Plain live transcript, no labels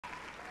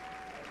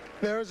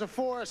There is a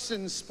force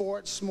in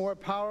sports more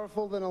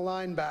powerful than a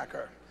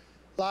linebacker,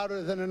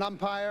 louder than an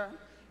umpire,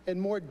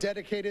 and more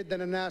dedicated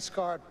than a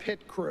NASCAR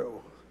pit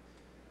crew.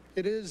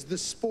 It is the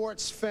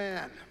sports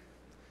fan.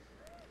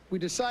 We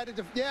decided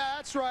to, yeah,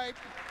 that's right.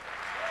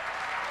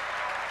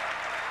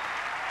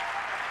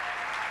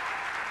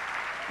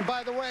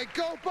 By the way,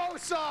 go Bo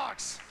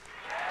Sox!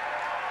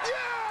 Yeah!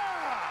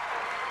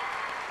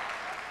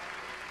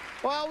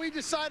 Well, we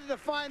decided to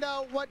find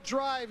out what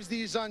drives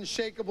these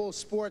unshakable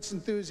sports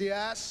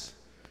enthusiasts,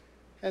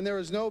 and there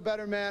is no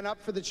better man up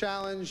for the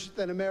challenge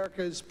than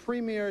America's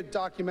premier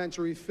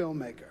documentary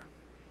filmmaker.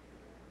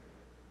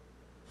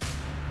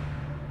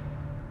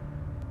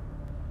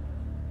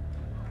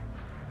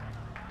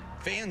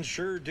 Fans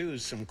sure do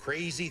some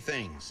crazy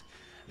things.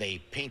 They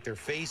paint their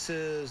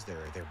faces,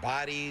 their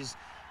bodies,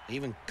 they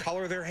even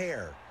color their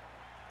hair,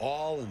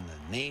 all in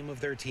the name of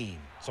their team.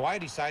 So I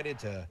decided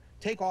to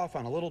take off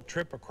on a little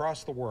trip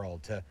across the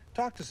world to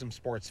talk to some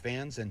sports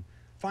fans and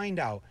find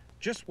out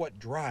just what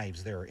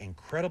drives their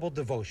incredible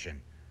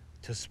devotion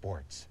to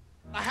sports.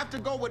 I have to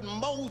go with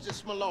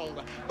Moses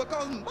Malone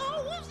because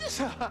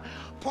Moses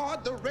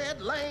parted the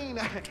red lane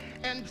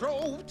and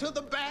drove to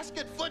the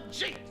basket for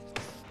Jesus.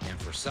 And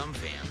for some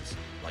fans,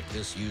 like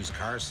this used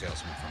car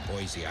salesman from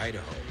Boise,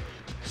 Idaho,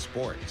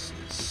 sports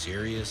is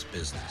serious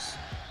business.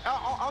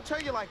 I'll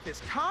tell you like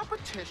this,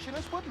 competition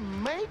is what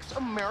makes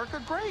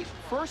America great.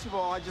 First of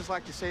all, I'd just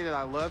like to say that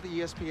I love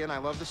ESPN, I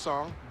love the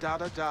song,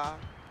 da-da-da,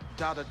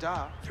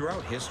 da-da-da.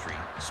 Throughout history,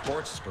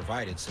 sports has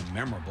provided some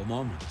memorable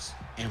moments.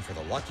 And for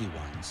the lucky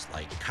ones,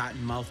 like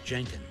Cottonmouth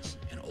Jenkins,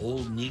 an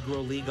old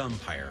Negro League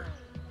umpire,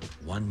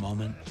 one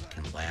moment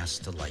can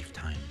last a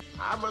lifetime.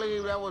 I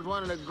believe that was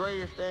one of the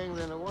greatest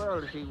things in the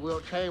world to see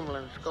Wilt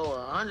Chamberlain score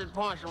 100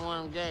 points in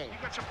one game. He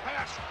gets a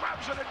pass,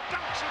 grabs it, and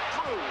dunks it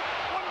through.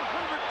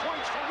 100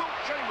 points for Wilt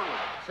Chamberlain.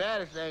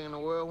 Saddest thing in the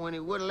world when he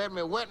wouldn't let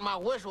me wet my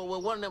whistle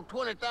with one of them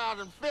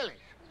 20,000 Phillies.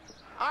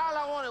 All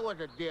I wanted was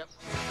a dip.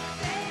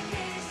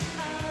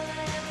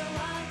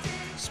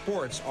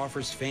 Sports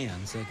offers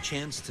fans a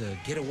chance to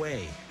get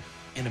away,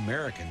 and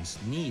Americans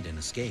need an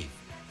escape.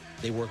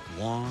 They work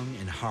long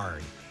and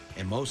hard,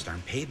 and most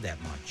aren't paid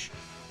that much.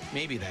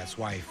 Maybe that's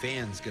why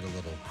fans get a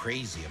little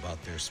crazy about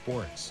their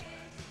sports.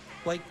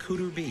 Like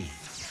Cooter B,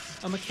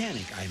 a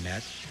mechanic I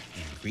met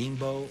in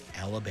Greenbow,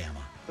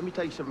 Alabama. Let me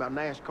tell you something about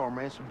NASCAR,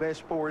 man. It's the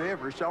best sport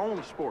ever. It's the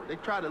only sport. They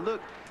try to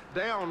look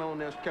down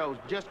on us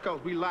just because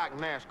we like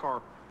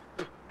NASCAR.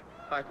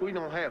 Like we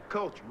don't have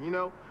culture, you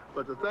know?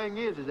 But the thing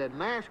is that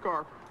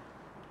NASCAR,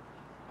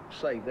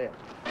 say that.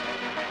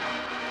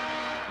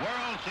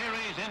 World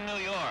Series in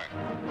New York.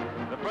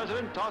 The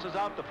president tosses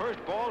out the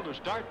first ball to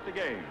start the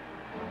game.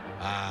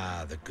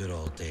 Ah, the good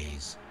old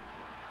days,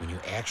 when you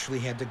actually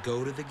had to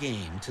go to the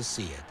game to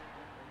see it.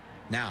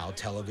 Now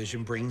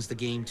television brings the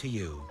game to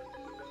you,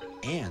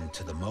 and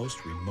to the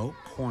most remote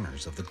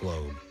corners of the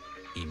globe.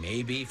 He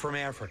may be from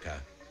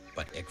Africa,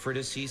 but Ickford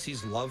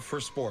Assisi's love for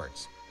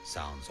sports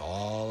sounds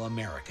all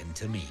American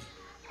to me.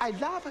 I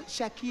love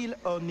Shaquille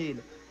O'Neal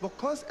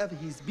because of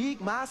his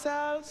big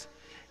muscles.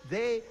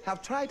 They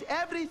have tried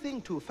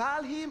everything to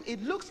foul him.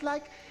 It looks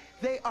like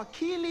they are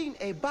killing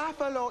a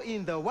buffalo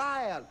in the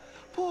wild.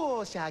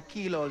 Poor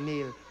Shaquille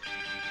O'Neal.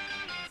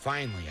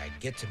 Finally, I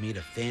get to meet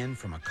a fan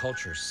from a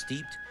culture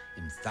steeped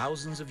in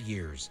thousands of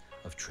years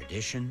of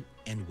tradition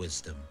and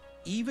wisdom.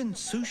 Even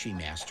sushi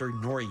master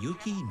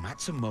Noriyuki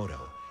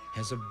Matsumoto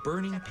has a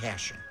burning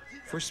passion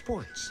for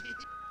sports.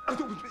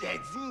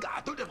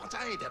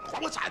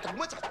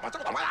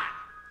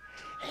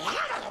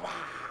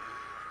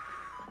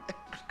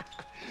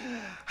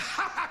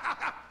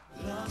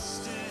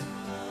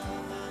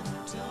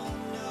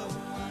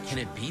 Can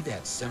it be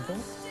that simple?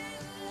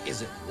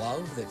 Is it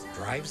love that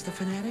drives the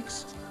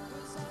fanatics?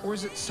 Or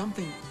is it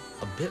something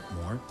a bit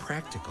more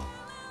practical?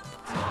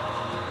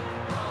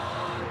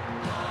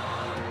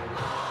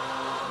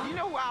 You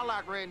know why I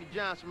like Randy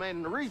Johnson, man?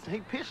 And the reason he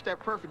pitched that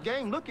perfect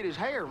game, look at his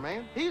hair,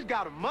 man. He's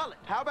got a mullet.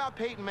 How about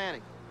Peyton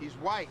Manning? He's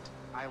white.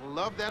 I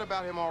love that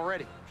about him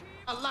already.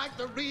 I like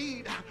to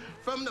read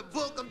from the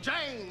book of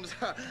James,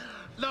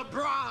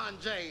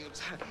 LeBron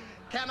James.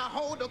 Can I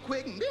hold a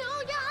quick million?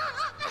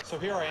 So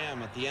here I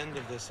am at the end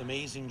of this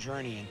amazing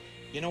journey, and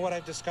you know what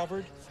I've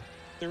discovered?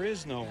 There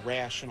is no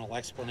rational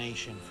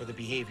explanation for the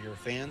behavior of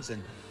fans,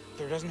 and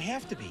there doesn't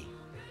have to be.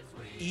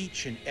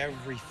 Each and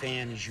every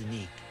fan is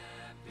unique,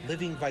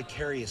 living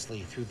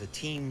vicariously through the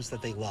teams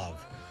that they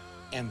love,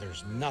 and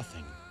there's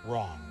nothing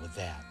wrong with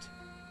that.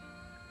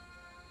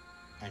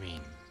 I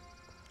mean,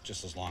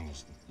 just as long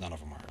as none of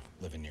them are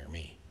living near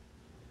me.